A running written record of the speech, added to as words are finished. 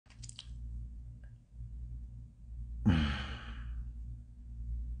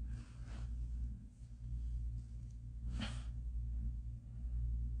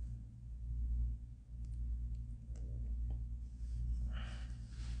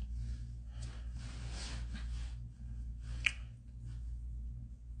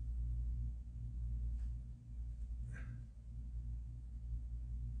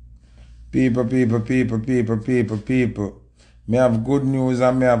People. Me have good news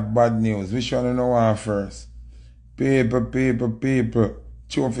and me have bad news. Which one you know want first? People.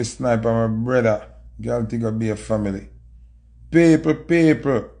 Trophy sniper, my brother. Girl, think of be a family.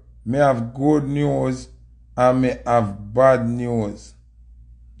 People. Me have good news and me have bad news.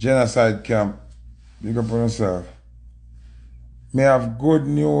 Genocide camp. Big up on yourself. Me have good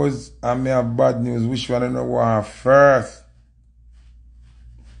news and me have bad news. Which one you know want first?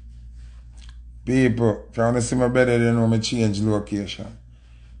 People, if you want to see my better, you know me change location.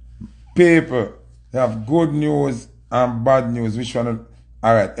 People, you have good news and bad news. Which one?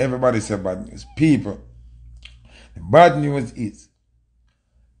 Alright, everybody say bad news. People, the bad news is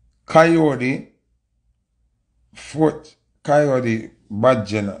Coyote, Coyote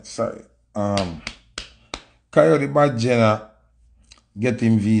Badgena, sorry. Coyote Badgena get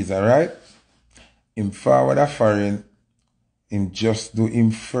him visa, right? Him forward a foreign, him just do him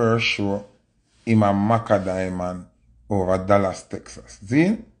first show. Him a Maca Diamond over Dallas, Texas.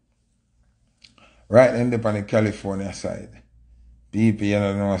 See? Right in on the California side. People, you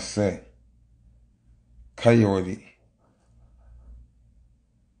know what I say. Coyote.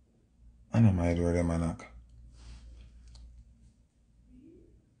 I don't mind where them are.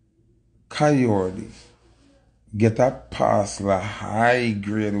 Coyote get a parcel of high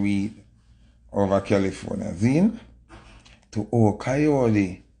grade weed over California. See? To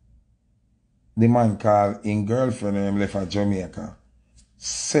Coyote. The man called in girlfriend him left at Jamaica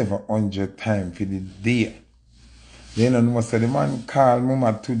 700 times for the day. Then you know say the man called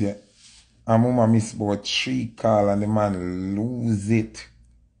mama today and mama miss about 3 calls and the man lose it.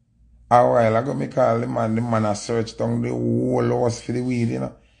 A while ago me call the man a search down the whole house for the weed, you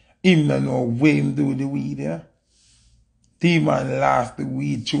know. Him don't know where him do the weed, you know. The man lost the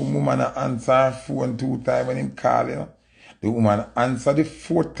weed through mama and answer her phone 2 times when him call, you know. The woman answer the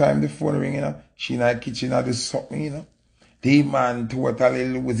 4th time the phone ring, you know. She in the kitchen or do something, you know. The man totally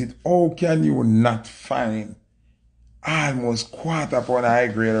lose it. How can you not find almost quarter pound high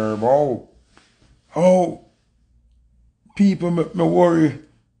grade herb? Oh. People me worry.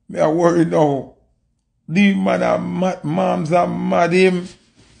 Me a worry now. The man are mad, moms are mad him.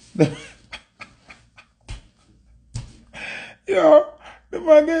 Yo, the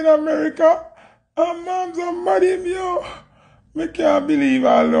man in America and moms are mad him, yo. Me can't believe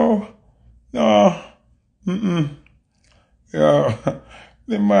I know. No. Yo,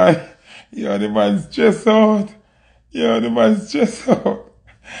 the man stressed out. Yo, the man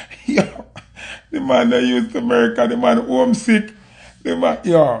that used to America, the man homesick. The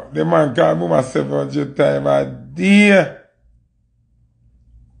man called mama 700 times a day.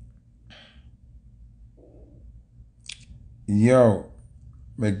 Yo,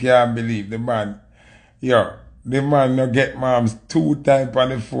 me can't believe the man. Yo, the man no get moms 2 times on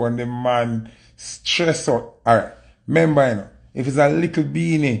the phone. The man stress out. Alright, remember, you know, if it's a little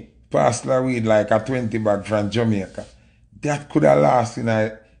beanie parcel of weed like a 20 bag from Jamaica, that could have lost in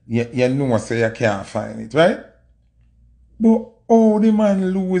a, you know, so you can't find it, right? But the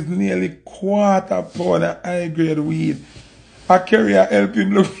man lose nearly quarter pound of high grade weed. A carrier help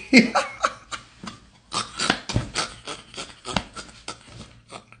him look.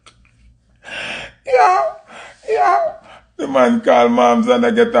 Yeah. The man call moms and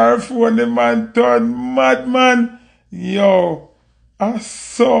I get her phone. The man turn madman. Yo, I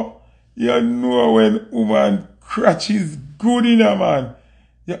saw, you know when woman crutch is good in a man.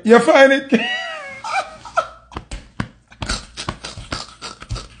 You find it?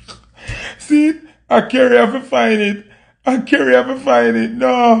 See, I carry have to find it.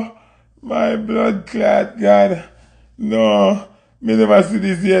 No, my blood clot, God. No, me never see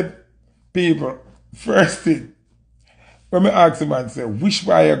this yet. People, first thing, when me ask the man, say, which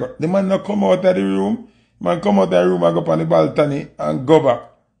way you go? The man not come out of the room. Man come out of the room and go up on the balcony and go back.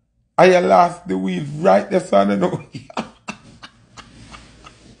 I lost the weed right there, son. No.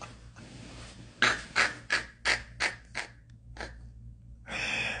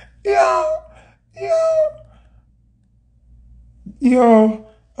 Yo,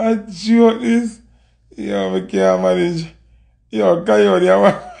 I joke this. Yo, we can't manage. Yo, Coyote, I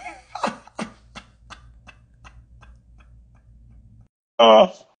want.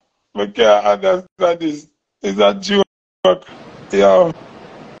 Oh, we can't understand this. It's a joke. Yo,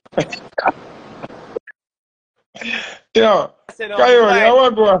 Say no, Coyote, I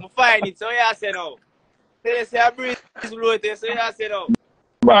want to go. I'm find it. So yeah, say no. Say say a breeze blow it. So yeah, say no.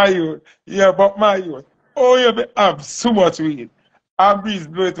 My youth. Yeah, but my youth. Oh, you have so much weed. And breeze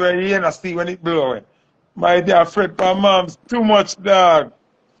blow it when you hear not see when it blowing. My dear Fred, my mom's too much dog.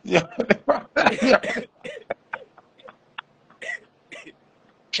 Yeah.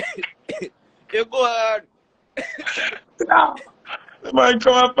 You go on. Yeah. The man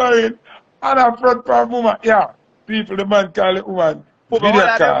come up foreign. And a front for a woman. Yeah. People, the man call the woman. But all Video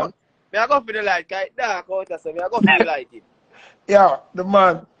of them, call. me I go for the light, guy. Dark out, so me I go for the lighting. Yeah. The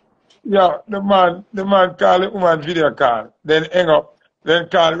man call the woman video call. Then hang up. Then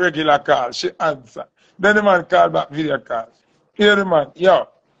call regular call. She answer. Then the man call back video call. Here the man. Yo.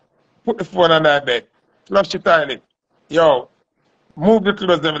 Put the phone on that bed. Flush the toilet. Yo. Move the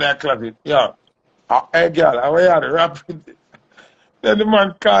clothes them in that closet. Yo. Hey girl, how are you? Rap with it. Then the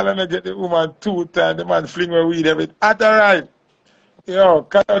man call and I get the woman 2 times. The man fling my weed every at the right. Yo,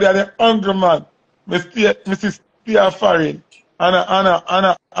 Coyote are the hungry man. Mrs. Stay foreign. And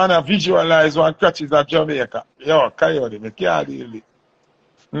I visualize one catches at Jamaica. Yo, Coyote, me can't deal with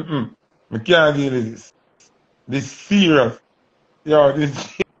this. Me can't deal with this. This serious. Yo,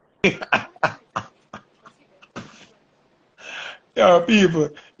 this yo, people.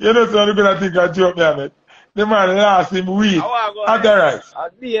 You know something gonna think I joke me, man. The man lost him weed. I want At to the go. right. I'll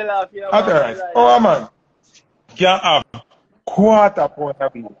be a laugh here. At the right. Oh man. Can't have quarter pound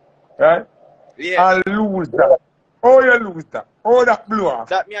of weed. Right? Yeah. And lose that. Oh, you lose that. Oh, that blow off.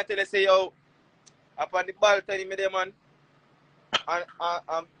 That me I tell you say yo, up on the balcony me there man. And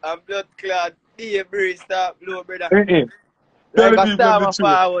blood clad the breeze start blow brother. Tell Like the a people the storm truth.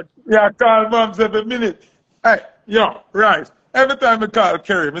 forward. Yeah, call moms every minute. Hey, yo, right. Every time I call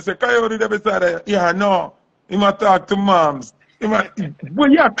Kerry, I say, Coyote there beside her. Yeah, no. He might talk to moms. But you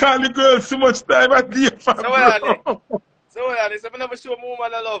call the girl so much time at the So what bro. So what so I never show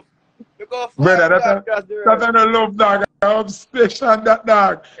woman I love. Because Brother, across the road. that's a love dog. I'm obsession that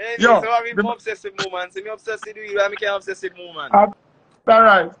dog. Anyway, Yo, so I'm obsessed with woman. So I'm obsessed with you and I can't obsessed with woman. that's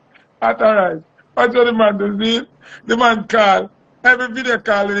alright. That's alright. That's what the man does. See? The man call. Every video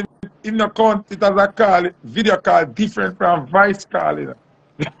call in the count it as a call. Video call different from voice call. You know?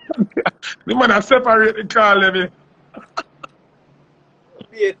 The man has separate the call.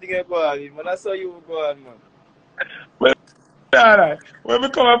 Be a thing go on, man. That's how you go on, man. Well, alright. When we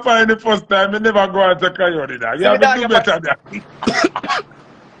come and find the first time, we never go out to Coyote. Dog. You have to do better than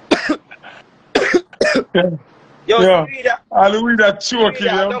that. Yo, Yeah. see that? I'll read that choking.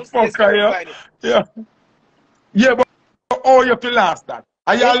 Yeah. Fucker, yeah. Yeah, but oh, you feel last that.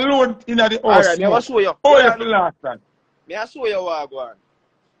 Are you alone in the house? Alright, me will show you. Oh, you feel last that. Me I show you what I go on.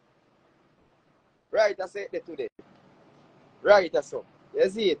 Right, I said that today. Right, that's so. You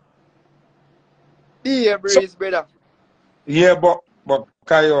see it? The breeze, brother. Yeah, but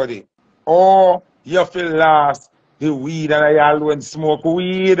Coyote. Oh, you feel last the weed and I alone smoke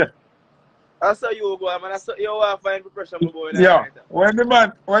weed. That's how you go, man. That's how you want to find pressure going on. Yeah. When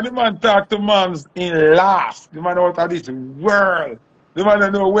the man talk to moms in laugh, the man out of this world. The man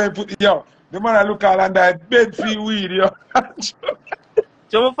don't know where put it, yo. The man look all under bed for weed, yo.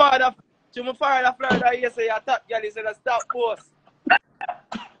 To my father, Florida, he say you top girl, he said stop post.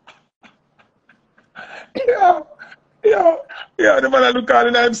 Yeah, the man look all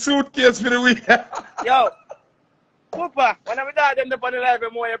in his suitcase for the weed. Yo, Papa, when I'm dad, them up on the live,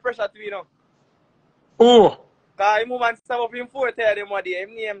 more pressure to you know. Oh. Because him woman stop up him 4:30 them one day.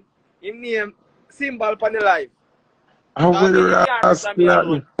 Him name symbol on the live. I will ask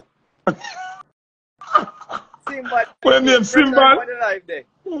that. Symbol. When name symbol? On the live there.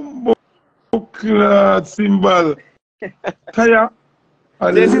 Oh, God, symbol. Kaya.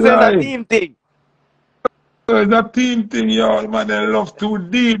 This is a team thing. It's a team thing, yo. Man, they love too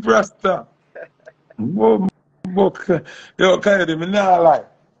deep, Rasta. Yo, Kaya, me not lie.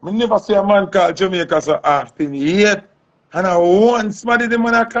 I never see a man call Jamaica so often yet. And I once, man, the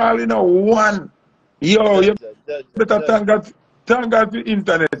man I call, you know, one. Yo, you better thank God for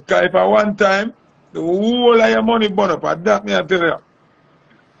internet. Because if I one time, the whole of your money burn up. And that me I tell you.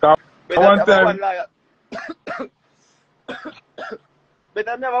 One time. But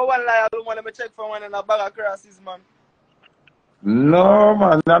I never one lie. I don't want to check for one in a bag of crosses, man. No,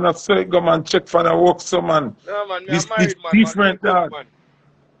 man. I'm not saying go man check for the work, so man. No, man. This married, man. different, dog.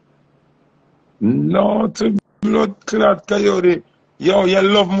 No, to blood clot Coyote. Yo, you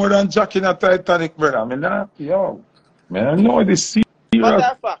love more than Jack in a Titanic, brother. I mean, yo, man, I know this serious.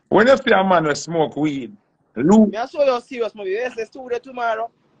 When you see a man who smoke weed, me I show you a serious movie. Yes, let's do that tomorrow.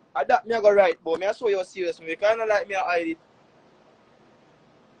 I that me I go right, but me I show you a serious movie. Kind of like me I hide it.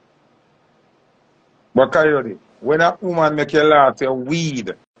 But Coyote, when a woman make you laugh, say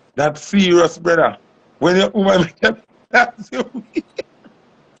weed, that's serious, brother. When a woman make you laugh, say weed.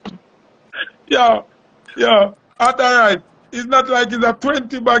 Yo, at the right. It's not like it's a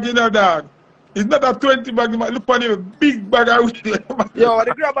 20 bag in a dog. It's not a 20 bag. Look on you, big bag of weed. Yo,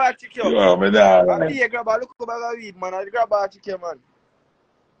 the grab a chicken. Yo, man, I grab a look bag of weed, man. I grab a chicken, man.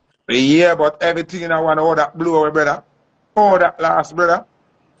 Yeah, but everything I want all that blow away, brother. All that last, brother.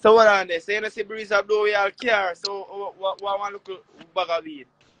 So what on there? So you know see breeze a blow your car. So what one look bag of weed?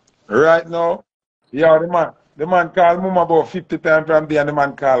 Right now, yeah, the man called mum about 50 times from there, and the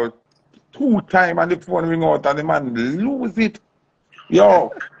man called 2 times and the phone ring out and the man lose it.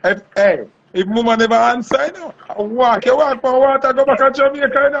 Yo, if mama never answer, you know, I walk for water, go back to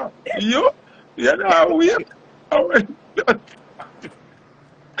Jamaica, you know. You know, wait.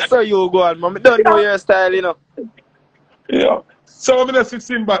 So you go on, man. I don't know your style, you know. Yo. So I'm gonna see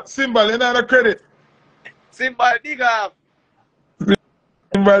Symbol, you know the credit. Simple dig off.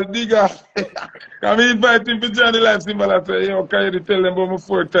 Symbol digger. Come invite him to join the live Symbol. I say, yo, can you tell them about my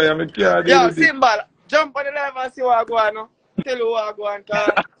 4 times? I can't deal Yo, with it. Symbol, jump on the live and see what go on, no? Tell you what go on,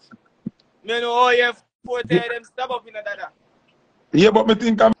 cause me know how you 4 times them stab up in the dada. Yeah, but me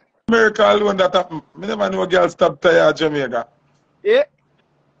think America alone that happen. Me never know a girl stop tire Jamaica. Yeah?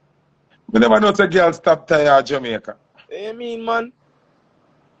 Me never know a girl stop tire Jamaica. What you mean, man?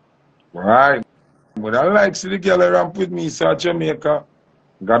 Right. But I like see the girl around with me, so Jamaica.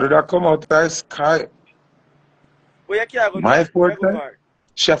 Got to come out of the sky. Where you can't go My to? Where 4 you go times. for?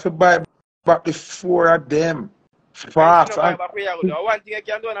 She have to buy back the 4 of them. If Fast. you don't buy back where you go to, one thing you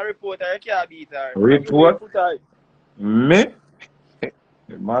can do on a reporter, you can't beat her. Report. Me?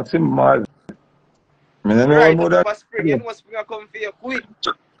 Massive mad. Me don't know Right, more up that. a spring. You know spring come for you quick.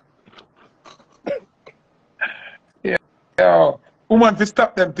 Yeah. Woman, to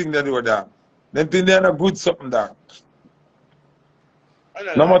stop them thing they do that. Them thing they are not good something that.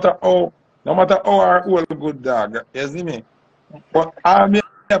 No matter how our old good dog, you see me? But all me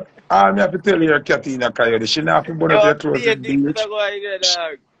have to tell your cat in a coyote, she not have to burn up your clothes with bleach.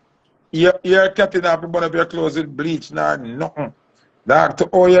 Your cat not have to burn up your clothes with bleach, nah, nothing. Dog, to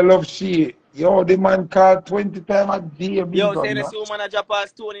all your love she, yo, the man called 20 times a day. Yo, say the woman a drop a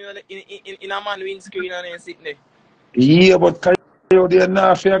stone in a man windscreen and then sitting there. Yeah, but coyote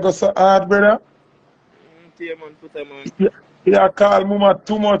not fair go so hard, brother. Man, Foota, man. Yeah, call mama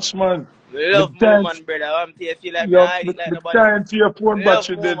too much, man. Love woman, brother. I'm here feel like me hide it like nobody. Dying to your phone Love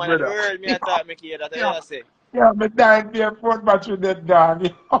battery dead, woman, brother. the world me attack me here, that I say. Yeah, me dying to your phone battery dead, dog.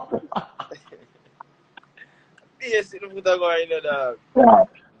 Yes, you Foota going in dog. Yeah.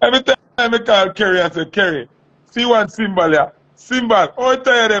 Every time I call Kerry, I say, Kerry, see one Symbol here. Symbol, how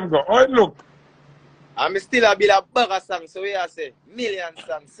tired them go? How it look? I'm still a build a bag of songs, so we are say million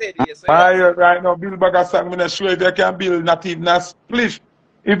songs, say this, so Right now, build bag of song, I'm not sure if you can build not even a splish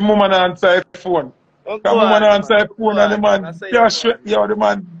if mama answer a phone. Because mama answer a phone and the man dash, the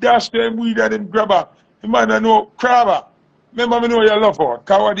man dash them weed and him grab her. The man don't know crabber. Remember me know you love her.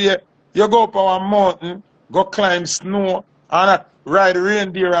 Cause you go up on a mountain, go climb snow, and ride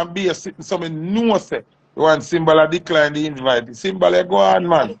reindeer and be sitting something no say. You want Symbol a decline the invite. Symbol you go on,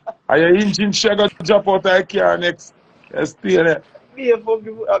 man. And your engine shake go drop out of the car next. You stay there. Be a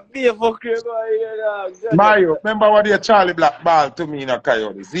fucking boy here, dog. Mario, remember what your Charlie Black ball to me in a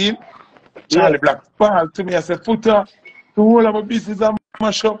coyote, see? Charlie Black ball to me, I said, Foota, the whole of my business and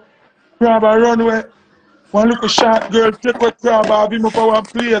mash up. Crab a runway. One little short girl take what crab have him up on one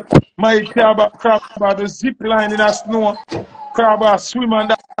plate. My crab the zip line in the snow. Crab a swim on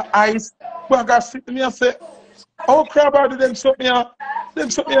the ice. But I sit me and say, oh crab do them something here? Them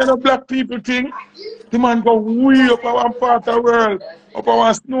something here no black people thing. The man go way up on one part of the world, up on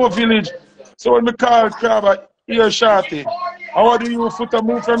one snow village. So when we call crab here shorty, how do you Foota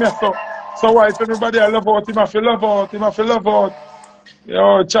move from here? So why if everybody I love out, him have to love out, him have to love out.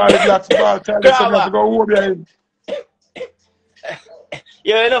 Yo, Charlie Black's ball, Charlie said me have to go over behind.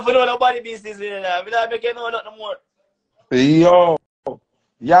 Yeah, enough for know nobody business in there. We don't make you know nothing more. Yo,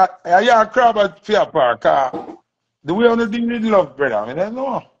 yeah, crab at Fair Park. The way on the thing need love, brother. I don't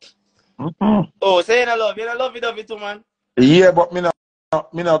know. Oh, say you don't love it too, man. Yeah, but me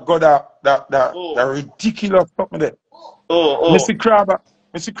not go that ridiculous something there. Missy Crabber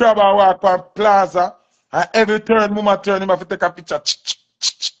walk on plaza and every turn mama turn him have to take a picture.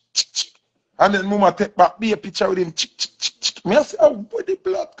 And then mama take back be a picture with him. Me I say, oh, what the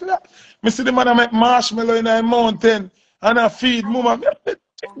blood clot. Me see the man I make marshmallow in a mountain and I feed mama.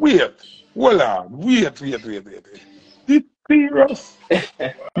 Wait, hold on, wait. This serious.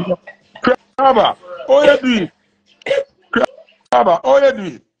 Crabber, how you do it? Crabber, how you do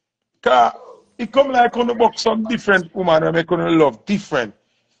it? Cause it come like on the box some different woman and make on love different.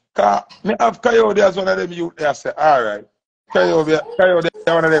 Cause me have Coyote as one of them youth there. I say, alright. Coyote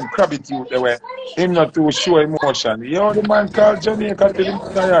one of them crabbit youth there where him not to show emotion. You know the man called Jamaica till him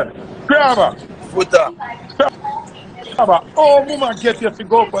tired. Crabber, Foota. oh woman get you to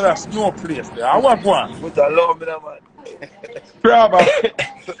go for that snow place there. I want one. Foota, love me, man. Crabber,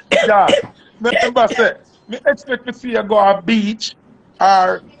 Yeah. Remember, say, me expect to see you go a beach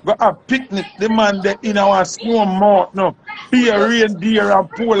or go a picnic. The man there in our snow mount, no. Beer, reindeer, and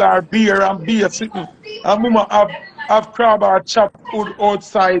polar beer and beer sitting. And mama have crab or chop food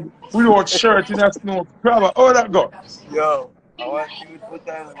outside without shirt in the snow. Crab, how that go? Yo, I want to see with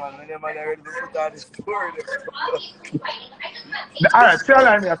Foota, man. When them man are ready to put on the story, Alright,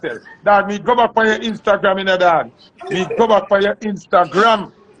 tell me, I tell. Dad, me go back for your Instagram, you know, Dad. Me go back for your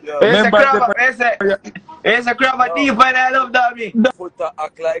Instagram. It's a Remember the crab, it's a crab deep, and I love that me. Foota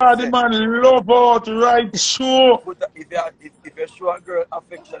act like the man love out right show. Foota, if you show a girl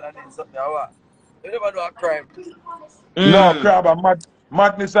affection and then something, what? You never know a crime. No, crab,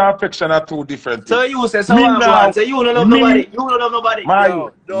 madness and affection are two different things. So you say, so Me I go now, on, say you don't love nobody. You don't love nobody. My,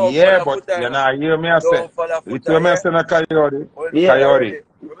 Don't yeah, follow but Foota, you know, hear me I say. Don't follow You Foota, hear me I yeah? say na coyote? Yeah. Coyote.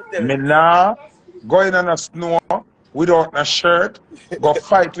 Me now, going on a snow without a shirt, go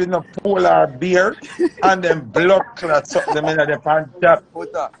fight with no polar bear, and then blood clot something them in the pants.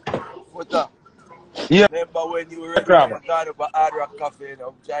 Foota. Yeah, Remember when you were crab. gone up a Hard Rock Cafe, you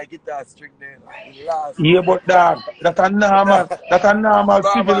know, try guitar string there, you know, last. Yeah, but dog, that's a normal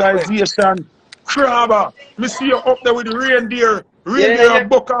civilization. Crabber, me see you up there with the reindeer. Reindeer Yeah.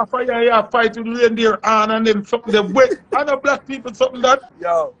 buck off fire, yeah, fight with reindeer on and them something they wet. And the black people something that.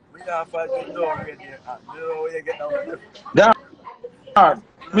 Yo, we not fight with no reindeer. You know where you get that one. Dog,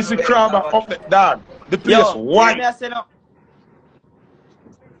 me see crabber up there, dog. The place white. Me I say no.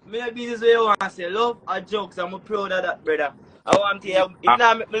 Maybe this is what you want to say. Love or jokes, I'm proud of that, brother. I want to hear, it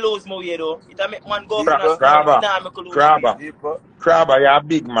not make me lose my way though. It make man go for the Crabber, you're a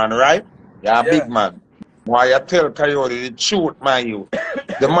big man, right? You're a big man. Why you tell Coyote the truth, man, you.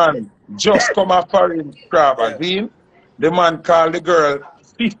 The man just come up for him, Crabber. The man called the girl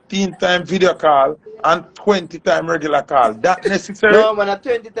 15 times video call and 20 times regular call. That necessary? No, man, a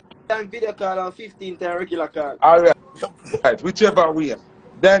 20 times video call and 15 times regular call. Alright, whichever way.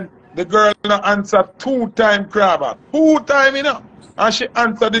 Then the girl answer 2 times Crabber. 2 times, you know. And she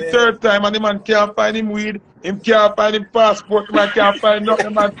answered the 3rd time and the man can't find him weed. Him can't find him passport. The man can't find nothing.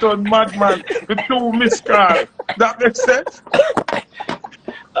 The man turned madman with 2 missed calls. That makes sense?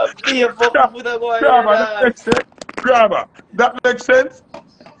 Crabber, that makes sense? Crabber, that makes sense?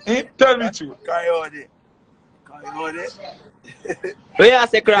 Tell me true. Coyote. What you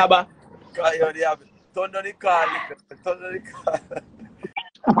say, Crabber? Coyote, turn on the car, turn on the car.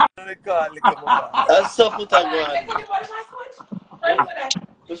 That's so Foota going.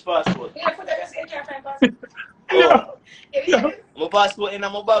 Which passport? My passport in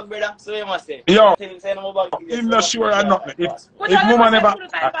my bag, brother. So you must say. Yo, I'm not sure or not. If woman never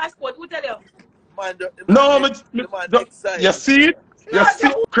passport, who tell you? No, you see it? You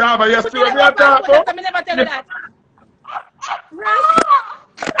see Crabber, you see what we are talking about? I never tell you that.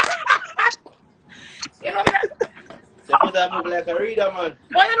 You know that? Foota move like a reader, man.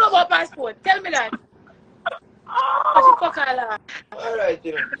 What do you know about passport? Tell me that. What you fuck all that? Alright,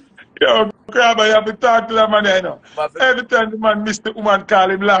 you know. Yo, Crabber, you have to talk to that man, you know. Every time the man miss the woman, call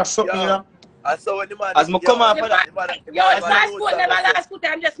him last something, you know. I saw when the man. As I come out for that. Yo, the passport never last Foota,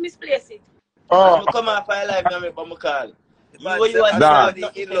 I'm just misplace it. As I come out for life, I'm going to call. You are in love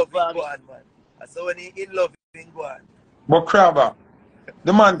with God, man. I saw when he in love with God. But Crabber,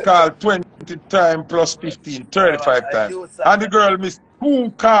 the man called 20 times plus 15, 35 times. And the girl missed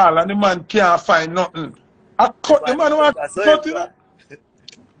 2 calls and the man can't find nothing. I cut the man want to cut him.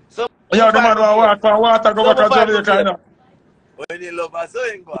 Yeah, the man want to walk for water, go back to Jamaica, you know. When he love, I saw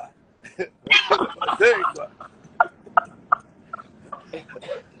him go.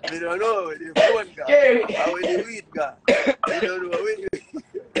 We don't know where the phone go. Or where the weed go. We don't know where the weed.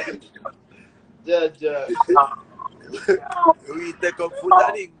 We take up food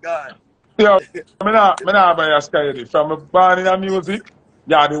and in gone. Yo, I'm not buy a Skydy. From a born in the music,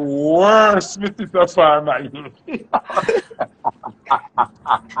 you're the worst Mr. Farmer.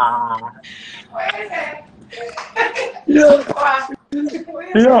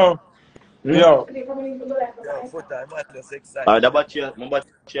 Yo. Foota, I'm just excited. That battery, my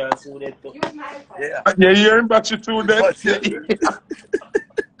battery is so dead too. Yeah. You hearing battery too dead?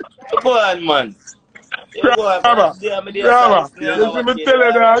 Come on, man. Crabber, let me tell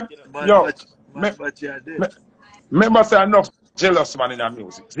you that. Yo, remember say enough jealous man in the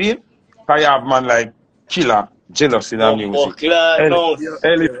music. See? I have man like Killer jealous in the music.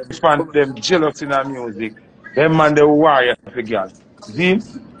 Elephant them jealous in the music. Them man the warrior for girls. See?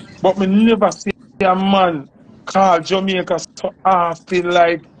 But me never see a man call Jamaica so often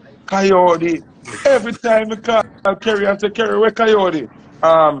like Coyote. Every time I call Kerry and say, Kerry, where Coyote?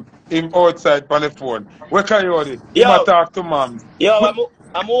 Him outside on the phone. Where Coyote? Him talk to moms. Yo,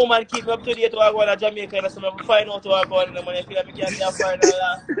 I'm a woman keep me up to date what I go to Jamaica and so I find out what I go on and I feel like I can't see a foreigner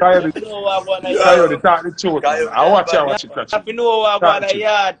last. Coyote, I know what I go on the Coyote, yard. talk the truth, man. Coyote, I watch man. it, I catch it. have to know what I go Talk on the the truth.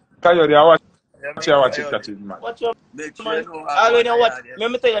 yard. Coyote, I Yeah, watch it, Coyote. catch it, man. Watch your Make sure man. you know I what already watch. I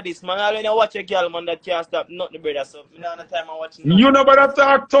Let me tell you this, man. I already watch a girl, man, that can't stop nothing, brother. So, me not the time I'm watching nothing. You know better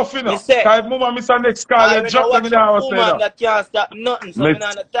talk tough, you Me know. say, Cause mama miss a next call, I you already drop them watch in the a house, you woman know. that can't stop nothing. So, Me me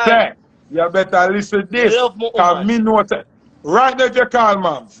not the time. say, you better listen Me this. love my Cause woman. me know that. Right now if you call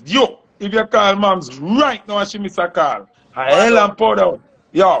moms, if you call moms right now and she miss a call, I hell and pour down.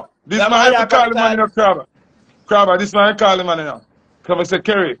 Yo, this I'm man, if you other call the man in call. the crab. Crabber, this man call him man now. Come and say,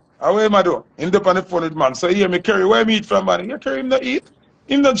 Kerry, away my door. Him up on the phone with man. So hear me, Kerry, where me eat from man? You Kerry him not eat.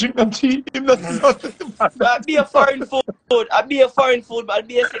 Him not drink no tea. Him not do nothing. I'd be a foreign food. I'd be a foreign food, but I'd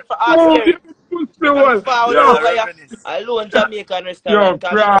be a sick for ask Oh, Kerry. pussy I'm well. found Yo, over here. Alone Jamaican yo, restaurant.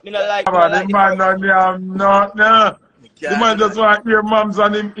 Cause me not like crabber, the the man foreign not food. damn not nah. The man just want hear moms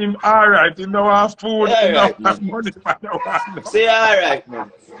and him alright. He know have food, he know Alright, have man. money, man. No want no. Say alright,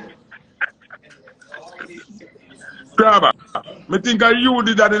 man. Crabber, me think you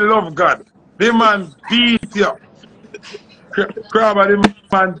did that in love God. The man beat you. Crabber, the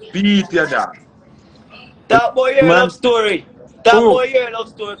man beat you there. That boy your Man, love story. That who? boy your love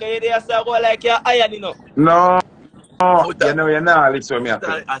story. Cause you there say go like you're iron, you know. No, you Foota. know, you're not listen to me. I tell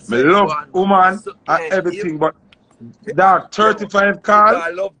Foota, you. I Me said you love want woman so, and yeah, everything, but Ah, that yo, 35 Foota, call, I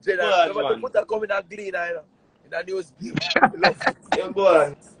love Jedi. Go on, Remember the man. Foota coming and clean, I know. In the news view. Love You go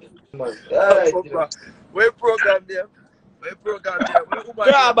on, man. Alright, you know. Foota. Where program there? Where program there? Where woman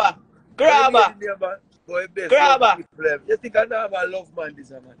there? Grabber. Where lady Grabber. there, man? Boy, best love Grabber. people. You think I know about love man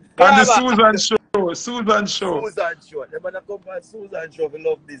this, man? and the Grabber. Susan show. Susan Show. The man that come from Susan Show, we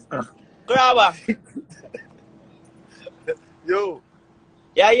love business. Grabber. Yo,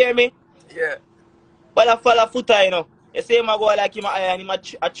 You hear me? yeah. But I follow Foota, you know. You say him a go like him a iron, him a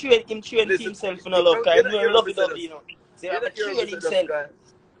train Listen, himself in the love. Cause you him know, know you him know love me it say up, this. you know. Say You him know, a you know me train say this, himself. guy.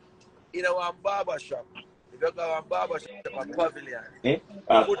 In our barber shop, if you go to a barber shop at Pavilion, Eh?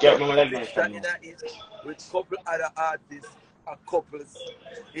 Ah, put can't up remember that a being picture from in it with couple other artists and couples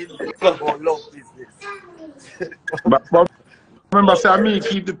in there now. about love business. But remember, say me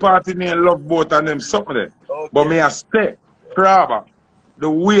keep the party name love both and them something there. But Okay. me I stay. Crabber. The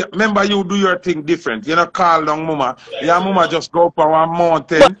way, remember you do your thing different. You know, call down mama. Your mama just go up on one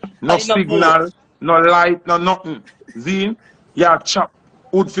mountain, no I no vote. signal, no light, no nothing. Zine, you chop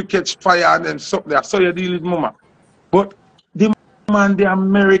wood for catch fire and then something there. So you deal with mama. But the man, the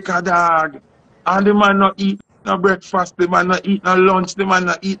America dog, and the man not eat no breakfast, the man not eat no lunch, the man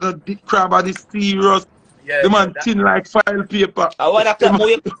not eat no crab or the serious. Yeah, The yeah. man thin like file paper. I wanna The clap man, my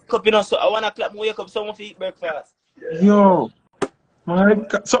wake up, you know. So I wanna clap my wake up. Someone to eat breakfast. yo, my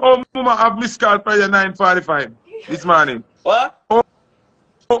God. So how mama have missed call for your 9:45 this morning? What?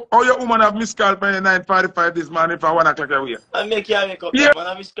 How your woman have missed call for your 9:45 this morning for 1 o'clock away? I make you wake up, Yeah. man.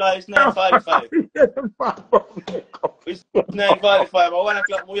 I wish call it's 9:45. It's 9:45. I wanna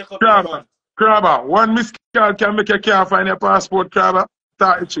clap my wake up, you know, Crabber, man. crabber, one missed call can make you can't find your passport, crabber.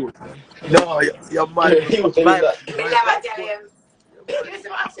 Talk the truth. No, you're mad. You tell him that.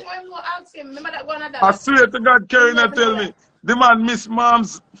 I swear to God, Kerry not tell me. The man miss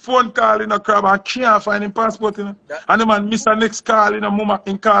mom's phone call in a crab and can't find him passport, you know. And the man miss a next call in a mama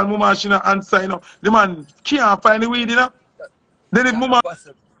in call mama she not answer, you know. The man can't find the weed, you know. Then if mama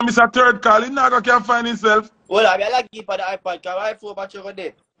miss a third call, he not can't find himself. Well, I like keep on the iPad. Cause my phone battery over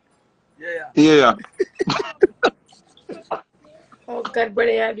there. Yeah. Yeah. Oh God,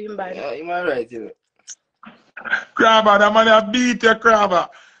 brother, you're doing bad. Yeah, you might right, you know. Crabber, that man have beat you, crabber.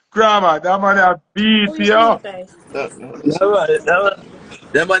 Crabber, that man have beat Who you. you guys?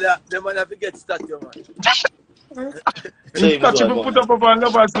 Them man have to get stuck, yo, man. He touch you put up on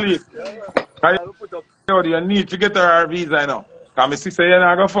lover's sleep. I will put up. You need to get her visa, you know. Because my sister, you're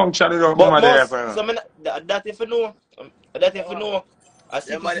not going to function without But mama there. most, You know. so that if you know, that if you know, I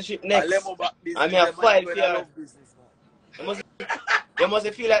citizenship next. I mean, I file for you. You must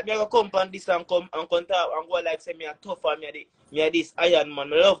feel like me go come on this and come and contact and go like say me a tough and me a this iron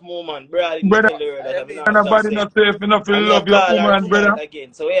man. I love woman, brother. Brother, Tell her that I'm not nobody not safe enough to love your woman, brother.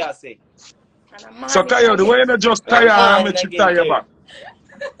 again. So what I say? So Coyote, the way you just tire and make you tire back.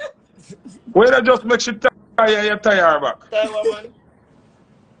 Why you just make you tire, you tire back. Tire man.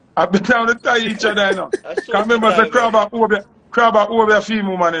 I bet down the tire each other, you know. I Can show remember the crab over a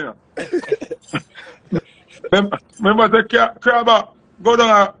female woman, you know. Remember the crab go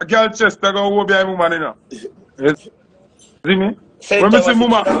down a girl chest to go over a woman, you know. You see me? When I see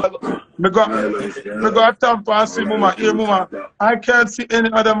mama, me go a tamper and see mama, here mama, I can't see any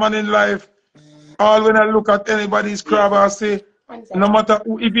other man in life. All when I look at anybody's crab, I say, No matter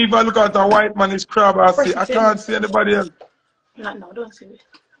who, if you even look at a white man, is crab, I can't see anybody else. No, don't see it.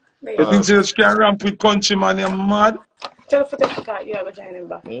 You think she can ramp with country man, you're mad? Tell Foota to call you, I'll join him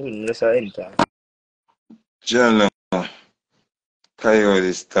back. That's all anytime. Jello,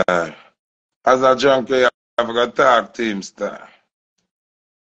 Coyote Star. As a junkie, you have got to talk to him, Star.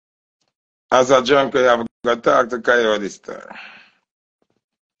 As a junkie, you have got to talk to Coyote Star.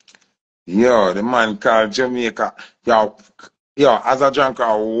 Yo, the man called Jamaica. Yo, as a junkie,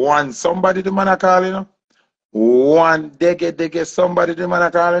 one somebody the man a call, you know? One dege somebody the man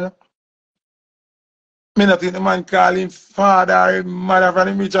a call, you know? Me not think the man call him father or mother from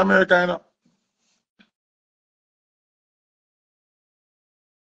him reach America, you know?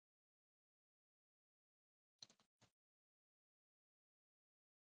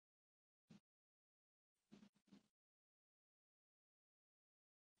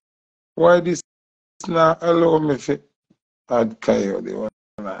 Why this not allow me to add Coyote? One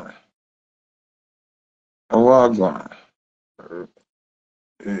man. What going?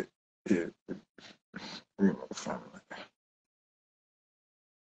 Family.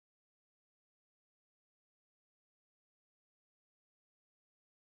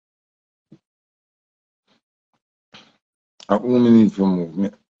 Who me need to move me?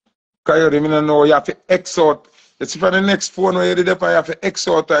 Coyote, me don't know you have to X out. It's for the next phone where you did you have to X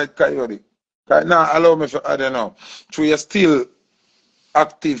out Coyote. Now allow me to add it now. So you're still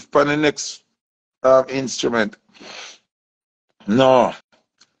active for the next instrument. No.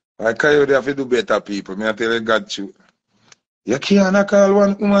 Like Coyote have to do better, people. Me I tell you God you. You can't call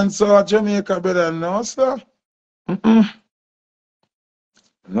one woman so Jamaica, brother. No, sir.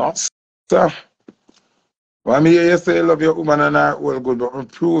 No, sir. Why me hear you say you love your woman and her all good, but me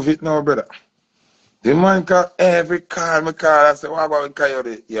prove it now, brother. The man call every call me call I say, what about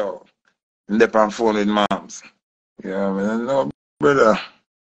Coyote? Yo, I'm there on phone with moms. Yeah, man, no, brother.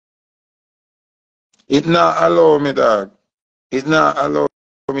 It not allow me, dog. It not allow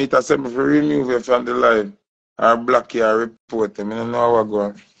me to say me to remove you from the live or block you or report them. I don't know what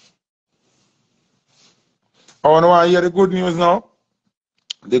going on. I want to hear the good news now.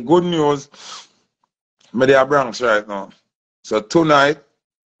 The good news, me there Bronx right now. So tonight,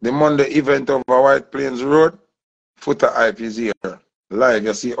 the Monday event over White Plains Road, Foota hype is here. Live,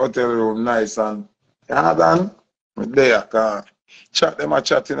 you see hotel room nice and done. There, chat them a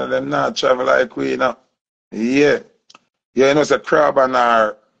chatting and them not travel like we, you know. Yeah. Yeah, you know, it's a crab and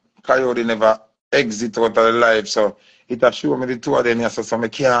our Coyote never exit out of the life, so it has shown me the two of them here, so I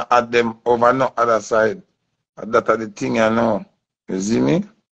can't add them over no other side. That are the thing I know. You see me?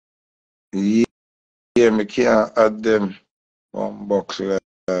 Yeah, I can't add them one box like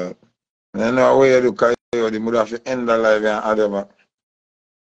that. And I know where you do Coyote, you would have to end the life and add them back.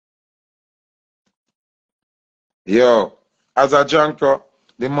 Yo, as a junker,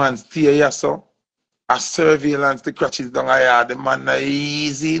 the man stay here, so a surveillance to catch it down a yard, the man not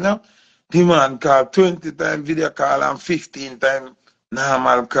easy, you know. The man call 20 times video call and 15 times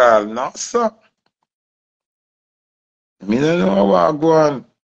normal call. No, sir. Me don't know what go on.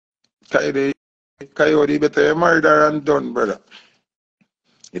 Coyote better you married her and done, brother.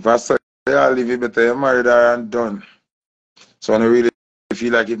 If I say you live, you better you married her and done. So I don't really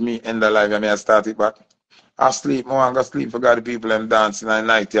feel like if me end the life, I may start it back. I sleep, I want to sleep for God the people them dancing at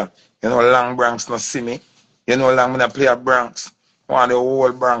night, yeah. You know, long Bronx not see me. You know, long when I play at Bronx. I want the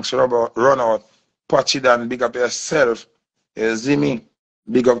whole Bronx run out. Patch it and big up yourself. You see me?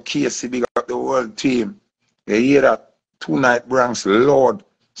 Big up Casey, big up the whole team. You hear that? Tonight Bronx, Lord,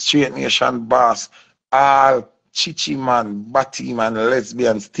 Straight Nation boss, all chichi man, batty man,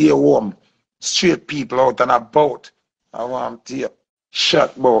 lesbian, stay warm. Straight people out and about. I want to hear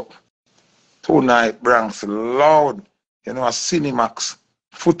shut about. Tonight Bronx loud. You know, a Cinemax.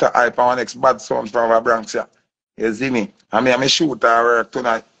 Foota hype and next bad sound from our Bronx, yeah. You see me? I mean, I'm a shooter work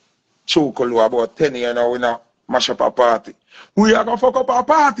tonight. Chokolo about 10 years now, we now mash up a party. We are going to fuck up a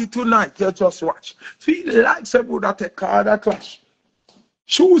party tonight. You just watch. Feel like somebody that take card a clash.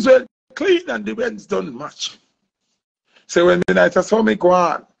 Shoes well clean and the Benz done match. So when the night I saw me go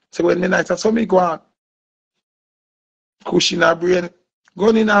on. So when the night I saw me go on. Cushion her brain.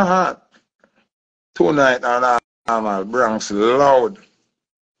 Gun in her hand. Tonight and normal Bronx loud.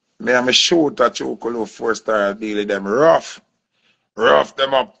 Me and me shoot a Chokolo 4-star deal with them rough. Rough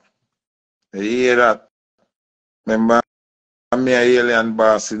them up. You hear that? Remember me a alien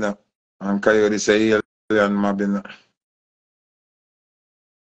boss, you know. And Coyote say alien mob, you know.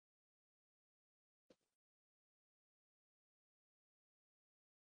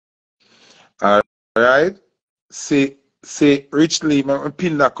 Alright? See, richly, I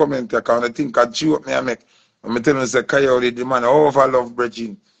pin that comment, I think a joke me I make. I'm telling you, say, Coyote, the man over love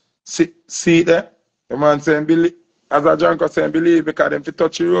bridging. See there? The man saying, believe, as a junker saying, believe, because them fi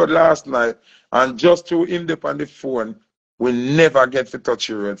touch the road last night, and just through him dip on the phone, we never get to touch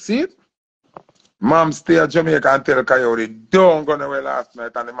the road. See it? Mom stay at Jamaica and tell Coyote, don't go nowhere last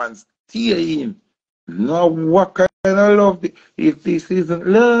night, and the man stay in. No, what kind of love? If this isn't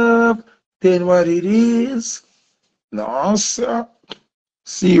love, then what it is? No, sir.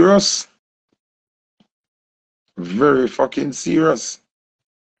 Serious. Very fucking serious.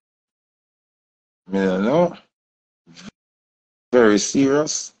 You know? Very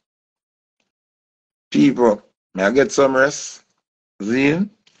serious. People, may I get some rest? Zine?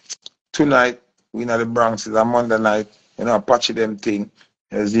 Tonight, we in the Bronx, it's a Monday night. You know, patchy them thing.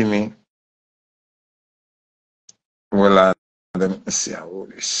 You see me? Well, let me see how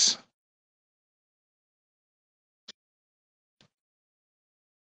this.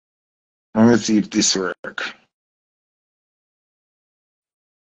 Let me see if this work.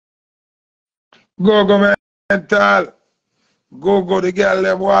 Go, mental. Go, the girl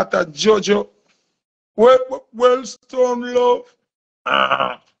them water, Jojo. Well, Stone Love.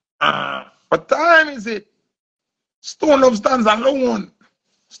 What time is it? Stone Love stands alone.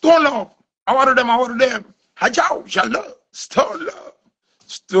 Stone Love. I want them. Hajow, Shalom. Stone Love.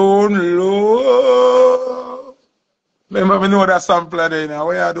 Stone Love. Remember me know that sampler there now.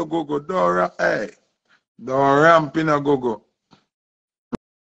 Where I do go? Don't ramp in a go.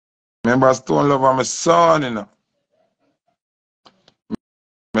 Remember Stone Love and my son, you know.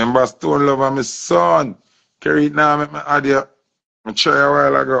 Remember Stone Love and my son. Carry it now, make my idea. I try a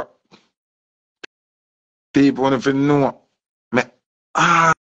while ago. People want to know. Me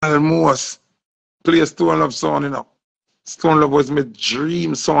almost play Stone Love song, you know. Stone Love was my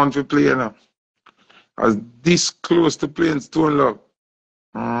dream song to play, you know. I was this close to playing Stone Love.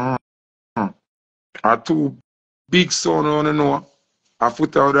 Are two big songs I want to know. I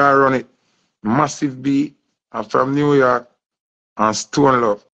Foota how they run it. Massive B. I'm from New York. And Stone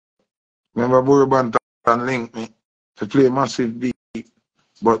Love. Remember Burbank and link me to play Massive B.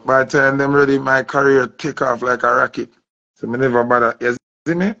 But by the time them ready, my career take off like a rocket. So me never bother. You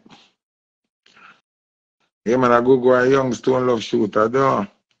see me? Yeah, man, I go a young Stone Love shooter, though.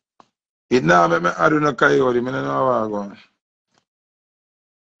 It now make me add no Coyote. I don't know how I go.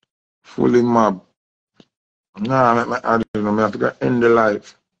 Fully mob. Nah, make me add no. I have to go end the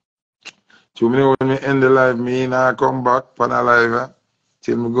life. So me when me end the life, me now come back for a live,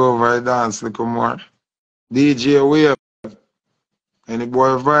 till me go over and dance little more. DJ Wave. Any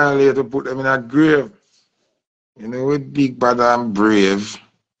boy violate to put them in a grave. You know, with big bad and brave.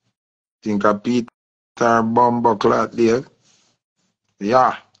 Think of Peter Bumbleclot there.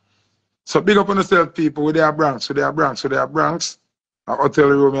 Yeah. So big up on yourself, people, with their Bronx. A hotel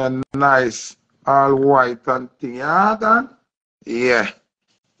room and nice, all white and thing. Yeah, Dan? Yeah.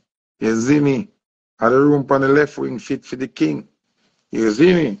 You see me? And the room on the left wing fit for the king. You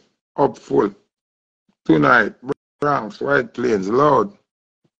see me? Up full. Tonight, Bronx, White Plains, loud.